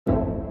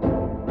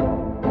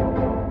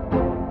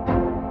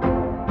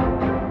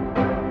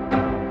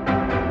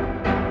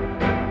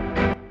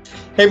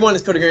Hey everyone,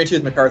 it's Cody Guarantee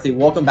with McCarthy.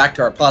 Welcome back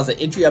to our Plaza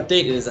entry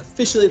update. It is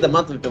officially the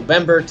month of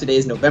November. Today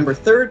is November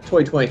 3rd,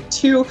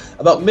 2022.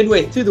 About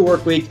midway through the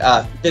work week.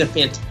 Been a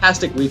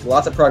fantastic week.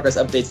 Lots of progress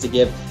updates to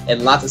give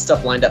and lots of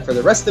stuff lined up for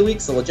the rest of the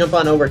week. So we'll jump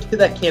on over to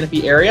that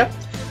canopy area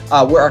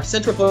where our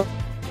central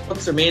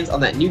focus remains on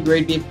that new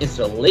grade beam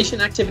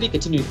installation activity,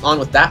 continuing on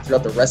with that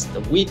throughout the rest of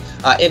the week.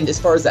 And as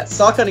far as that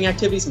saw cutting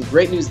activity, some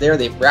great news there.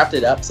 They've wrapped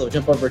it up. So we'll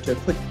jump over to a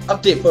quick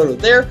update photo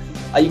there.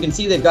 You can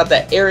see they've got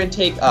that air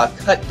intake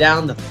cut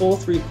down the full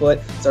 3 foot.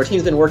 So our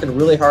team's been working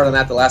really hard on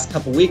that the last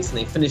couple weeks, and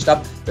they finished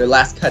up their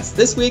last cuts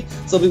this week.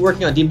 So they'll be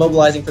working on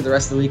demobilizing for the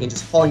rest of the week and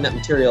just hauling that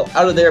material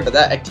out of there, but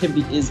that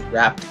activity is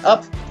wrapped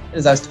up. And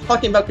as I was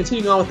talking about,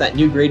 continuing on with that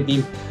new grade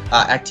beam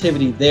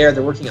activity there,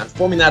 they're working on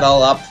forming that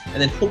all up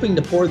and then hoping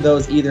to pour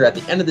those either at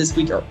the end of this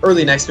week or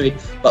early next week,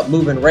 but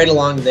moving right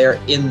along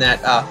there in that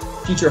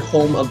future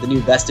home of the new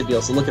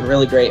vestibule. So looking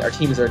really great. Our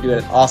teams are doing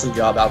an awesome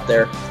job out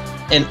there.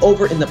 And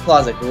over in the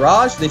Plaza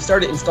garage, they've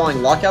started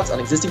installing lockouts on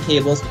existing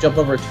cables. Jump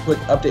over to a quick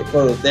update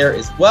photo there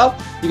as well.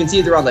 You can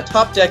see they're on the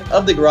top deck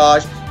of the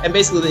garage, and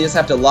basically they just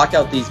have to lock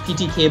out these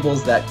PT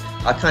cables that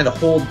kind of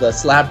hold the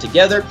slab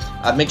together,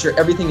 make sure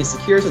everything is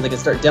secure so they can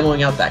start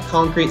demoing out that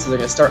concrete. So they're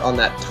going to start on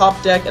that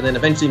top deck and then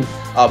eventually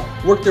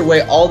work their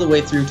way all the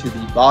way through to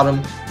the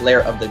bottom layer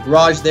of the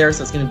garage there.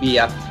 So it's going to be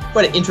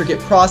quite an intricate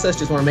process.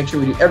 Just want to make sure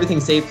we do everything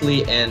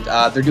safely, and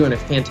they're doing a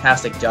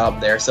fantastic job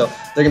there. So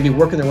they're going to be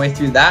working their way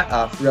through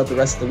that throughout the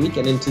rest of the week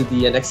and into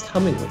the next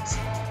coming weeks.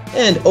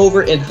 And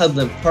over in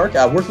Hudlin Park,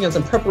 working on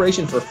some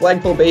preparation for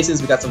flagpole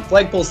bases. We got some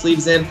flagpole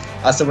sleeves in,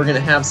 so we're going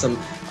to have some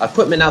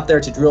equipment out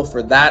there to drill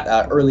for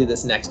that early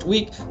this next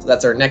week. So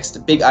that's our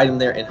next big item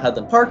there in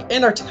Hudlin Park.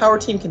 And our tower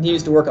team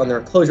continues to work on their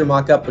enclosure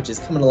mock-up, which is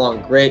coming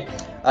along great.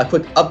 A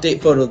quick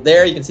update photo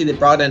there. You can see they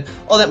brought in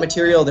all that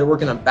material. They're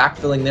working on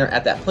backfilling there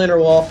at that planter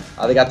wall.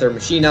 They got their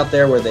machine out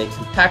there where they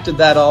compacted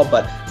that all,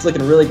 but it's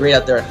looking really great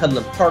out there at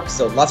Hudlin Park.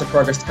 So lots of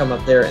progress to come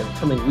up there in the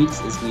coming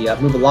weeks as we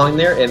move along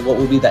there and what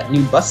will be that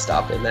new bus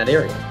stop in that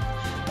area.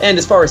 And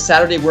as far as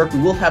Saturday work,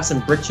 we will have some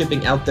brick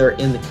chipping out there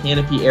in the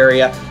canopy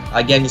area.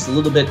 Again, just a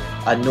little bit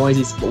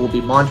noisy, but we'll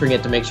be monitoring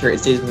it to make sure it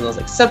stays within those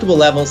acceptable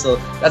levels. So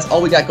that's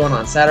all we got going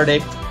on Saturday.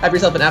 Have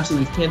yourself an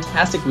absolutely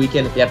fantastic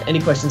weekend. If you have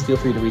any questions, feel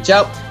free to reach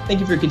out. Thank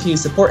you for your continued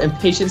support and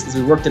patience as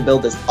we work to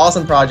build this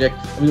awesome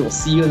project, and we will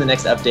see you in the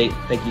next update.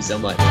 Thank you so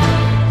much.